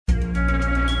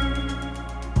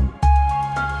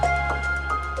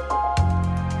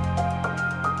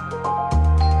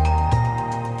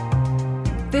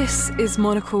This is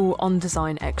Monocle on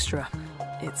Design Extra.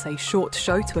 It's a short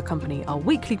show to accompany our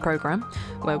weekly programme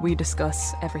where we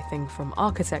discuss everything from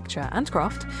architecture and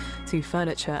craft to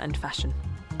furniture and fashion.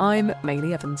 I'm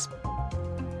Maylie Evans.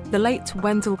 The late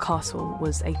Wendell Castle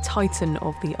was a titan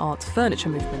of the art furniture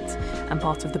movement and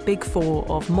part of the big four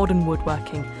of modern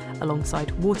woodworking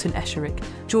alongside Wharton Escherich,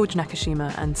 George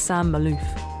Nakashima and Sam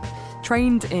Malouf.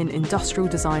 Trained in industrial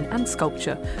design and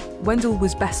sculpture, Wendell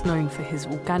was best known for his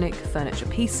organic furniture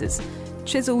pieces,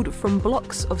 chiselled from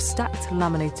blocks of stacked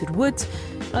laminated wood,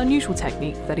 an unusual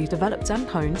technique that he developed and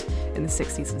honed in the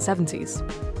 60s and 70s.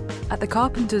 At the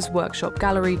Carpenter's Workshop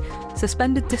Gallery,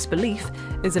 Suspended Disbelief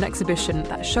is an exhibition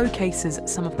that showcases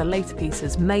some of the later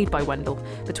pieces made by Wendell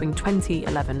between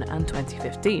 2011 and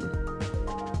 2015.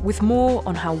 With more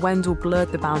on how Wendell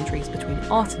blurred the boundaries between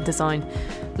art and design,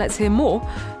 let's hear more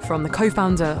from the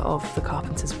co-founder of the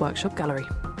Carpenter's Workshop Gallery.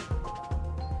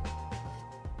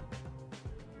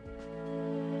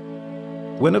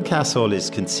 Wendell Castle is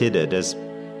considered as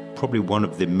probably one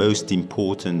of the most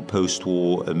important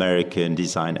post-war American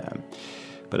designer.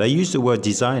 But I use the word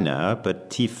designer,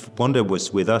 but if Wendell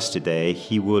was with us today,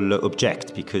 he will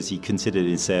object because he considered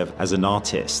himself as an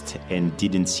artist and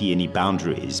didn't see any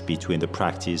boundaries between the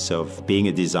practice of being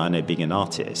a designer and being an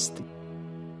artist.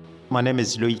 My name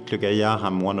is Loïc Le Gaillard.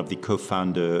 I'm one of the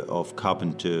co-founders of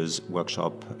Carpenter's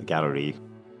Workshop Gallery.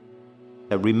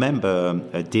 I remember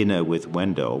a dinner with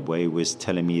Wendell where he was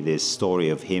telling me this story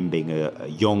of him being a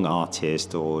young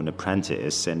artist or an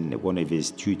apprentice, and one of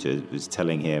his tutors was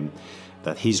telling him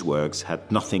that his works had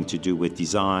nothing to do with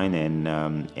design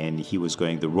and he was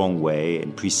going the wrong way,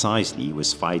 and precisely he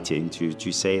was fighting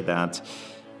to say that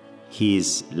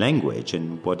his language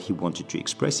and what he wanted to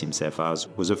express himself as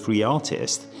was a free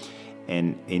artist.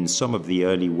 And in some of the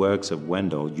early works of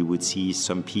Wendell, you would see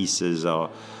some pieces are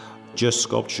just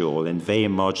sculptural and very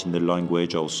much in the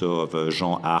language also of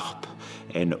Jean Arp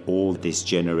and all this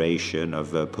generation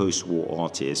of post-war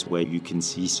artists where you can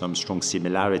see some strong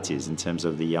similarities in terms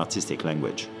of the artistic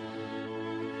language.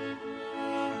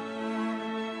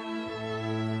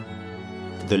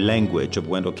 The language of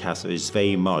Wendell Castle is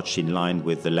very much in line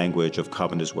with the language of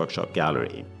Carpenter's Workshop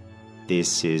Gallery.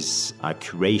 This is a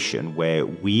curation where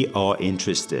we are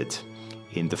interested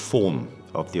in the form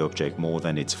of the object more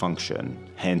than its function,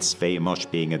 hence very much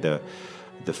being at the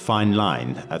fine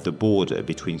line at the border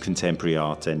between contemporary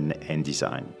art and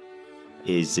design.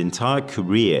 His entire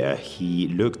career, he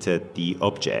looked at the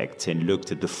object and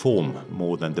looked at the form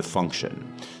more than the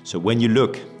function. So when you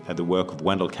look at the work of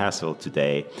Wendell Castle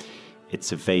today,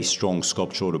 it's a very strong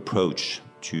sculptural approach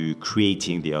to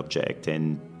creating the object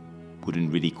and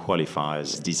wouldn't really qualify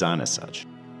as design as such.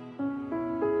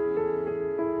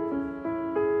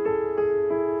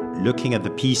 Looking at the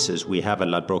pieces we have at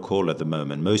Ladbroke Hall at the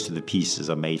moment, most of the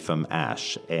pieces are made from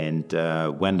ash, and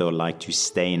Wendell liked to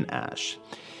stain ash.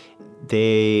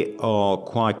 They are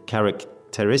quite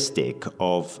characteristic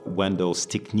of Wendell's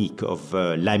technique of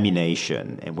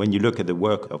lamination. And when you look at the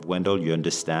work of Wendell, you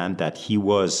understand that he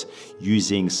was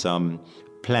using some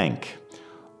plank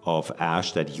of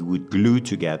ash that he would glue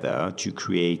together to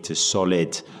create a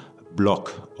solid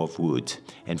block of wood.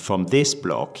 And from this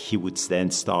block, he would then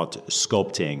start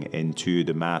sculpting into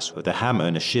the mass with a hammer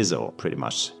and a chisel, pretty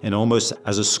much. And almost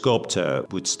as a sculptor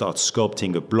would start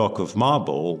sculpting a block of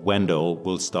marble, Wendell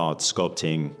will start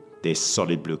sculpting this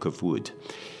solid block of wood.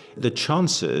 The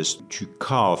chances to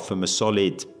carve from a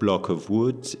solid block of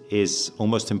wood is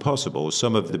almost impossible.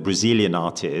 Some of the Brazilian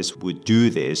artists would do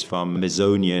this from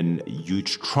Amazonian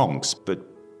huge trunks, but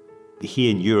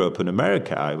here in Europe and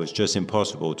America, it was just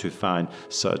impossible to find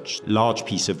such large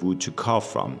piece of wood to carve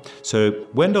from. So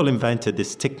Wendell invented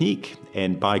this technique,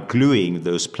 and by gluing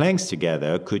those planks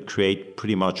together, could create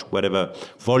pretty much whatever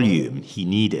volume he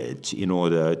needed in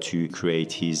order to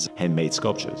create his handmade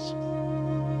sculptures.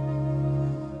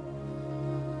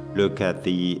 Look at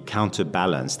the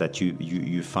counterbalance that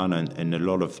you find in a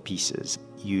lot of pieces.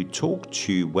 You talk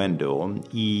to Wendell,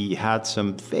 he had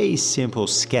some very simple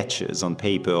sketches on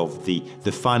paper of the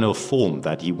final form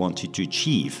that he wanted to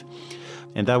achieve.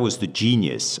 And that was the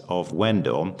genius of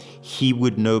Wendell. He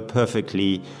would know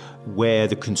perfectly where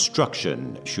the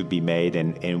construction should be made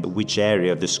and which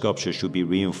area of the sculpture should be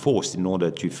reinforced in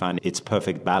order to find its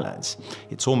perfect balance.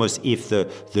 It's almost if the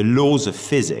laws of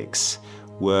physics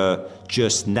were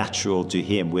just natural to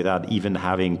him without even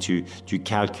having to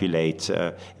calculate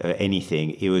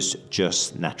anything. It was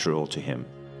just natural to him.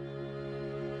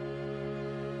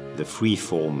 The free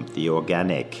form, the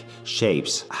organic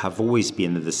shapes have always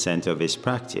been at the center of his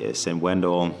practice, and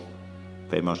Wendell,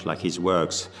 very much like his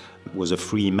works, was a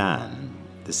free man,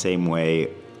 the same way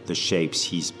the shapes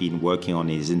he's been working on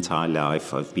his entire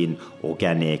life have been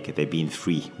organic, they've been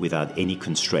free, without any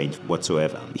constraint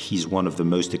whatsoever. He's one of the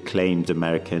most acclaimed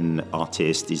American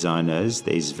artists, designers.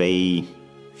 There's very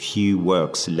few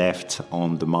works left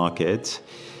on the market,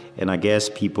 and I guess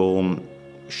people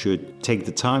should take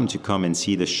the time to come and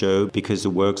see the show because the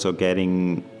works are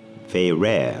getting very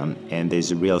rare, and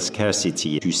there's a real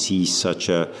scarcity to see such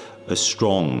a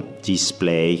strong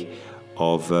display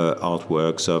of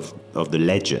artworks of the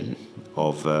legend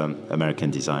of American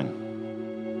design.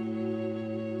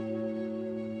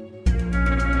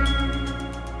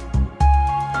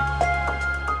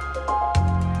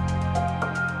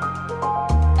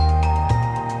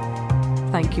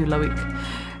 Thank you, Loic.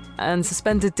 And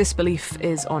Suspended Disbelief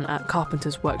is on at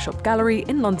Carpenter's Workshop Gallery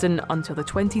in London until the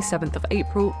 27th of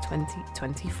April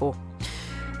 2024.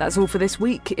 That's all for this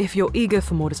week. If you're eager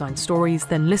for more design stories,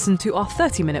 then listen to our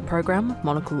 30-minute programme,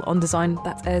 Monocle on Design,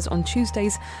 that airs on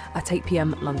Tuesdays at 8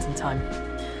 p.m. London time.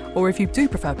 Or if you do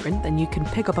prefer print, then you can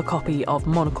pick up a copy of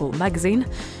Monocle magazine.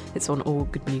 It's on all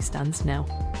good newsstands now.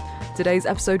 Today's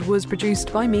episode was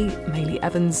produced by me, Maylie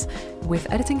Evans,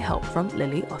 with editing help from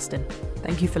Lily Austin.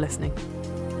 Thank you for listening.